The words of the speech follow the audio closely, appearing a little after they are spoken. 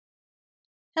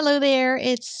Hello there,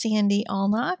 it's Sandy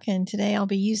Allnock, and today I'll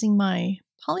be using my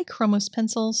Polychromos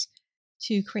pencils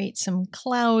to create some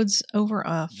clouds over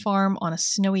a farm on a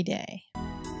snowy day.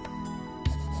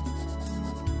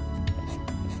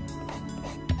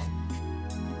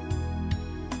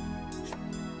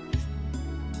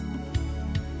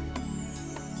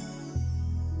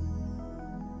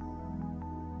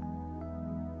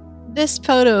 This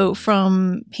photo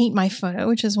from Paint My Photo,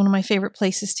 which is one of my favorite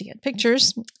places to get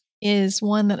pictures, is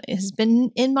one that has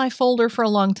been in my folder for a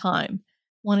long time.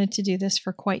 Wanted to do this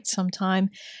for quite some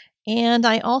time. And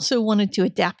I also wanted to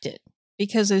adapt it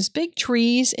because those big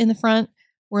trees in the front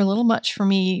were a little much for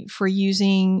me for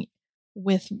using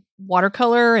with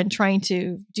watercolor and trying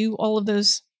to do all of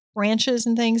those branches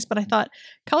and things. But I thought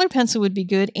color pencil would be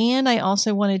good. And I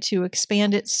also wanted to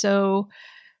expand it so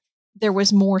there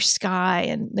was more sky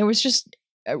and there was just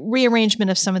a rearrangement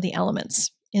of some of the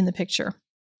elements in the picture.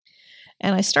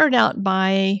 And I started out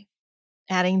by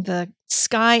adding the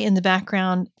sky in the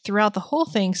background throughout the whole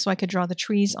thing so I could draw the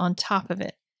trees on top of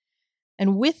it.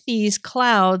 And with these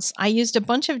clouds, I used a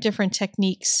bunch of different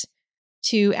techniques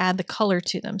to add the color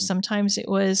to them. Sometimes it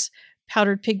was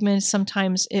powdered pigment,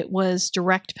 sometimes it was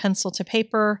direct pencil to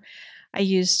paper. I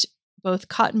used both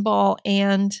cotton ball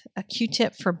and a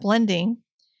Q-tip for blending.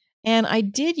 And I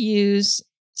did use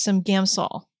some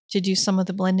Gamsol to do some of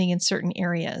the blending in certain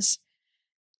areas.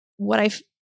 What I've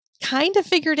kind of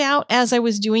figured out as I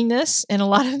was doing this, and a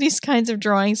lot of these kinds of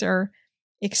drawings are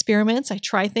experiments. I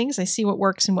try things, I see what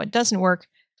works and what doesn't work.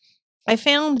 I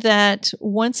found that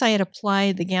once I had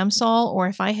applied the Gamsol, or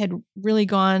if I had really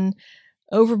gone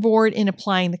overboard in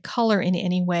applying the color in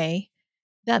any way,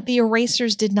 that the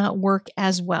erasers did not work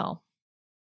as well.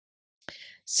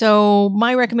 So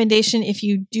my recommendation, if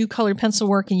you do colored pencil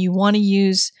work and you want to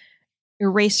use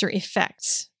eraser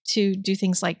effects to do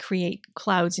things like create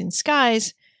clouds in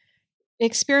skies,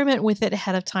 experiment with it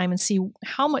ahead of time and see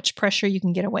how much pressure you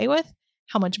can get away with,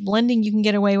 how much blending you can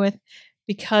get away with,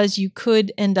 because you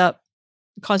could end up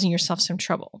causing yourself some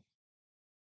trouble.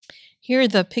 Here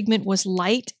the pigment was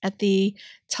light at the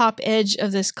top edge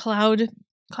of this cloud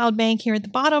bank here at the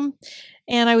bottom,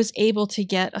 and I was able to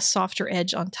get a softer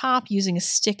edge on top using a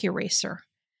stick eraser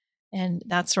and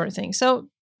that sort of thing. So,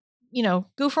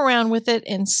 goof around with it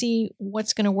and see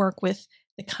what's going to work with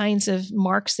the kinds of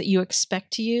marks that you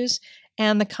expect to use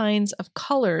and the kinds of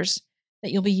colors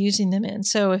that you'll be using them in.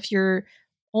 So if you're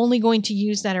only going to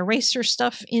use that eraser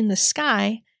stuff in the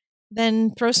sky,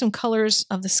 then throw some colors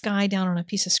of the sky down on a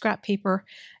piece of scrap paper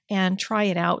and try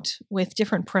it out with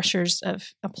different pressures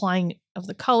of applying of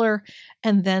the color,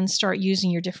 and then start using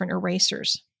your different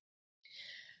erasers.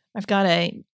 I've got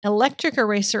an electric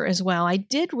eraser as well. I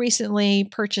did recently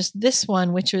purchase this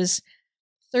one, which was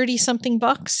 30-something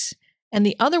bucks, and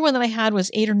the other one that I had was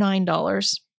 $8 or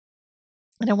 $9.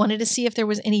 And I wanted to see if there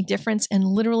was any difference, and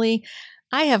literally,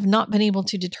 I have not been able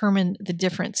to determine the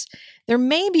difference. There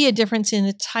may be a difference in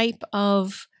the type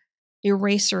of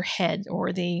eraser head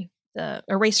or the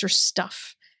eraser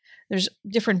stuff. There's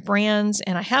different brands,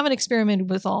 and I haven't experimented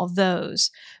with all of those.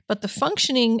 But the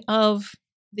functioning of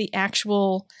the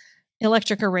actual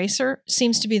electric eraser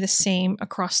seems to be the same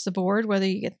across the board, whether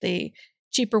you get the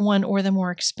cheaper one or the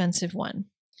more expensive one.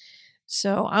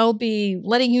 So I'll be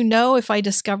letting you know if I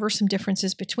discover some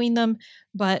differences between them,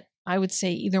 but I would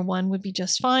say either one would be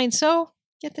just fine. So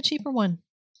get the cheaper one.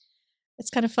 It's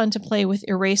kind of fun to play with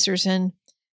erasers, and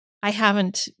I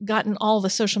haven't gotten all the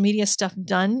social media stuff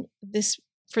done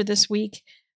for this week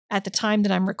at the time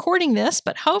that I'm recording this,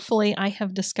 but hopefully I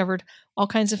have discovered all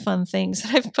kinds of fun things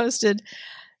that I've posted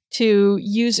to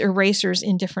use erasers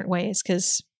in different ways,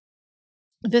 because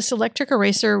this electric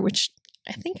eraser, which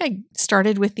I think I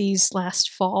started with these last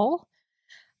fall,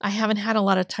 I haven't had a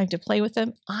lot of time to play with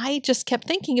them. I just kept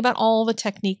thinking about all the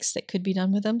techniques that could be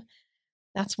done with them.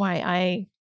 That's why I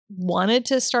wanted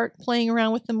to start playing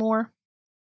around with them more.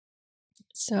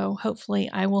 So hopefully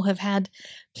I will have had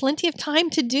plenty of time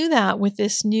to do that with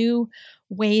this new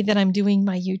way that I'm doing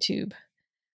my YouTube,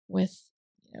 with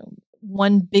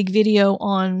one big video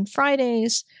on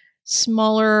Fridays,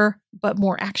 smaller but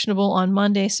more actionable on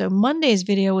Monday. So Monday's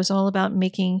video was all about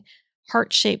making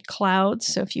heart-shaped clouds.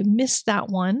 So if you missed that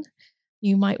one,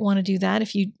 you might want to do that.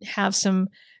 If you have some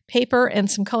paper and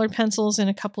some colored pencils and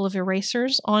a couple of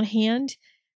erasers on hand,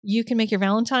 you can make your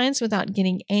Valentines without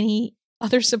getting any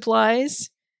other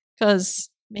supplies, because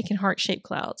making heart-shaped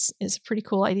clouds is a pretty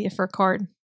cool idea for a card.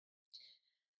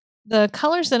 The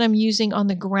colors that I'm using on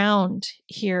the ground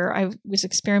here, I was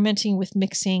experimenting with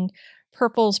mixing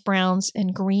purples, browns,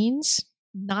 and greens.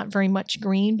 Not very much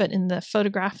green, but in the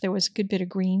photograph there was a good bit of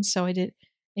green, so I did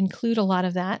include a lot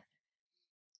of that.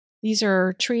 These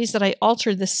are trees that I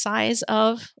altered the size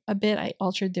of a bit. I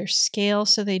altered their scale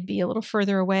so they'd be a little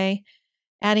further away,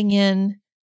 adding in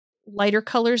lighter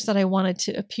colors that I wanted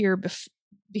to appear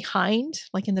behind,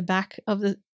 like in the back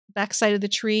side of the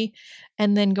tree,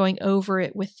 and then going over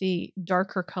it with the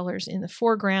darker colors in the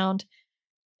foreground.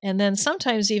 And then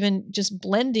sometimes even just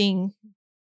blending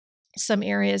some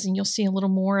areas, and you'll see a little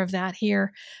more of that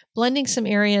here, blending some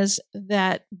areas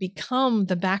that become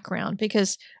the background,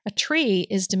 because a tree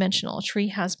is dimensional. A tree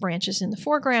has branches in the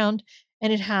foreground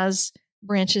and it has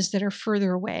branches that are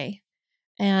further away.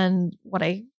 And what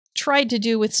I tried to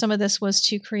do with some of this was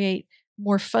to create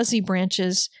more fuzzy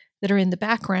branches that are in the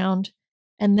background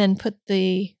and then put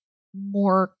the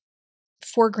more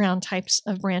foreground types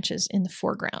of branches in the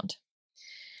foreground.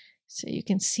 So you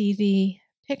can see the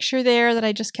picture there that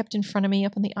I just kept in front of me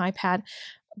up on the iPad.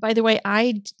 By the way,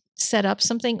 I set up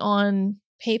something on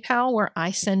PayPal where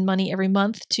I send money every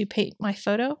month to pay my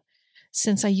photo,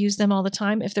 since I use them all the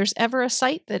time. If there's ever a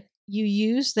site that you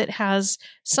use that has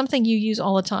something you use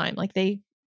all the time, like they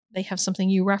have something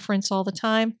you reference all the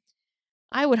time,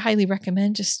 I would highly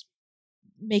recommend just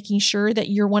making sure that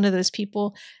you're one of those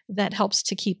people that helps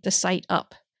to keep the site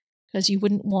up, because you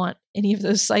wouldn't want any of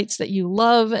those sites that you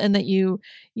love and that you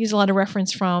use a lot of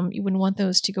reference from, you wouldn't want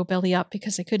those to go belly up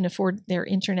because they couldn't afford their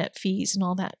internet fees and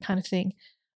all that kind of thing,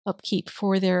 upkeep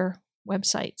for their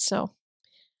website. So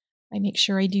I make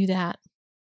sure I do that.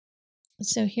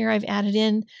 So here I've added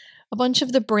in a bunch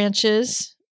of the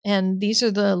branches, and these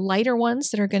are the lighter ones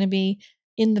that are going to be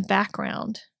in the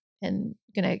background, and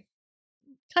going to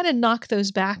kind of knock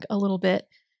those back a little bit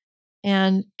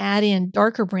and add in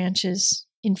darker branches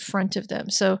in front of them.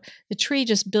 So the tree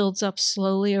just builds up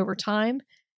slowly over time,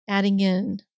 adding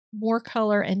in more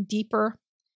color and deeper.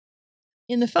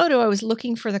 In the photo, I was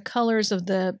looking for the colors of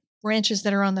the branches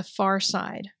that are on the far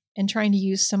side and trying to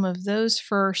use some of those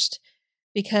first,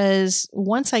 because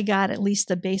once I got at least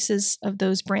the bases of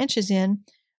those branches in,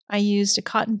 I used a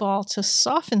cotton ball to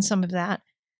soften some of that,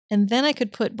 and then I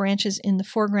could put branches in the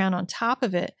foreground on top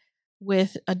of it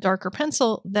with a darker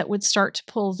pencil that would start to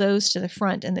pull those to the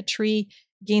front, and the tree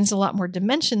gains a lot more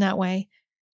dimension that way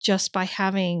just by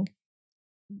having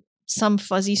some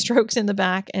fuzzy strokes in the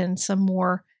back and some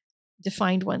more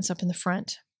defined ones up in the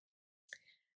front.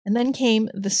 And then came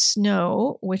the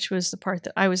snow, which was the part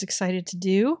that I was excited to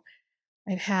do.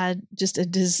 I've had just a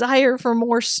desire for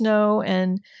more snow,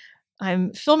 and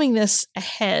I'm filming this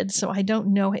ahead, so I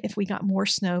don't know if we got more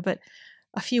snow, but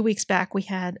a few weeks back we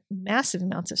had massive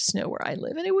amounts of snow where I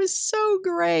live, and it was so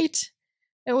great.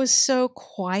 It was so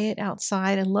quiet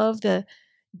outside. I love the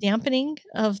dampening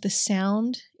of the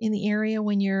sound in the area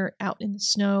when you're out in the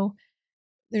snow.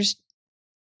 There's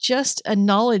just a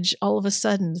knowledge all of a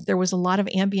sudden that there was a lot of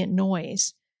ambient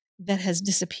noise that has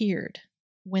disappeared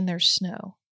when there's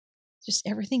snow. Just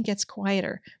everything gets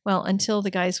quieter. Well, until the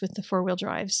guys with the four-wheel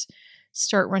drives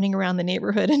start running around the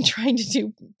neighborhood and trying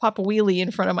to pop a wheelie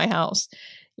in front of my house.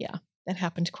 Yeah, that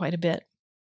happened quite a bit.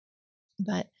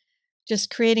 But just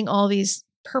creating all these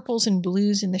purples and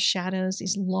blues in the shadows,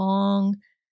 these long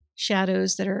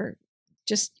shadows that are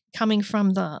just coming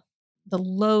from the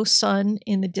low sun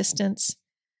in the distance.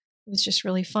 It was just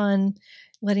really fun,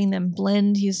 letting them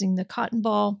blend using the cotton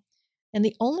ball. And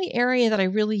the only area that I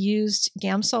really used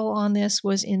Gamsol on this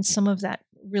was in some of that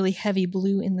really heavy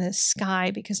blue in the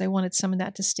sky, because I wanted some of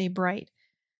that to stay bright.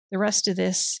 The rest of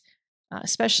this,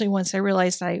 especially once I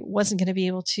realized I wasn't going to be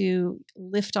able to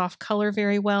lift off color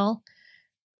very well,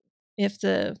 if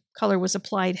the color was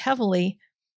applied heavily,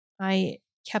 I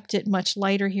kept it much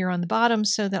lighter here on the bottom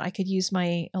so that I could use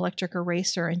my electric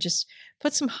eraser and just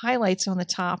put some highlights on the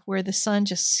top where the sun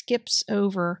just skips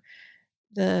over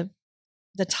the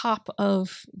top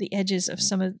of the edges of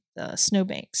some of the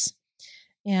snowbanks.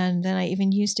 And then I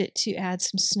even used it to add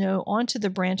some snow onto the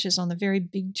branches on the very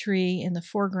big tree in the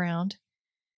foreground.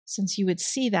 Since you would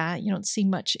see that, you don't see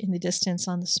much in the distance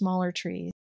on the smaller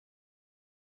trees.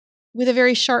 With a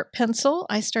very sharp pencil,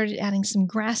 I started adding some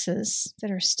grasses that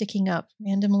are sticking up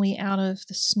randomly out of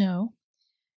the snow,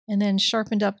 and then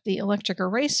sharpened up the electric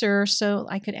eraser so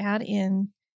I could add in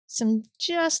some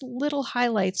just little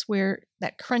highlights where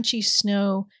that crunchy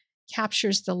snow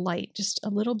captures the light, just a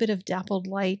little bit of dappled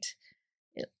light.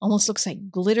 It almost looks like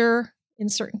glitter in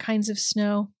certain kinds of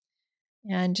snow,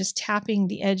 and just tapping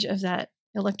the edge of that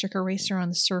electric eraser on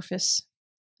the surface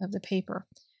of the paper.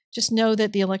 Just know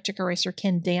that the electric eraser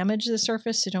can damage the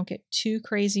surface, so don't get too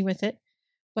crazy with it.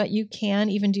 But you can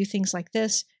even do things like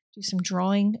this, do some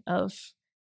drawing of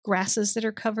grasses that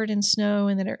are covered in snow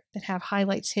and that have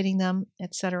highlights hitting them,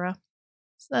 etc.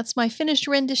 So that's my finished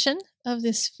rendition of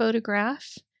this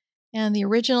photograph. And the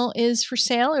original is for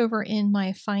sale over in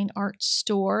my fine art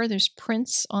store. There's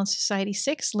prints on Society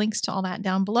 6, links to all that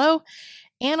down below.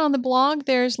 And on the blog,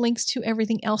 there's links to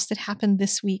everything else that happened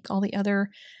this week, all the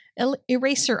other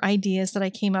eraser ideas that I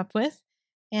came up with.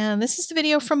 And this is the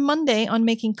video from Monday on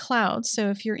making clouds. So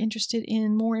if you're interested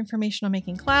in more information on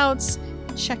making clouds,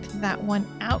 check that one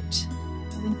out.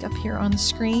 Link up here on the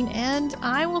screen. And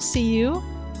I will see you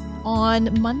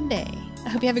on Monday. I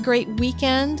hope you have a great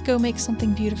weekend. Go make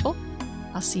something beautiful.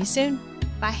 I'll see you soon.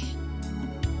 Bye.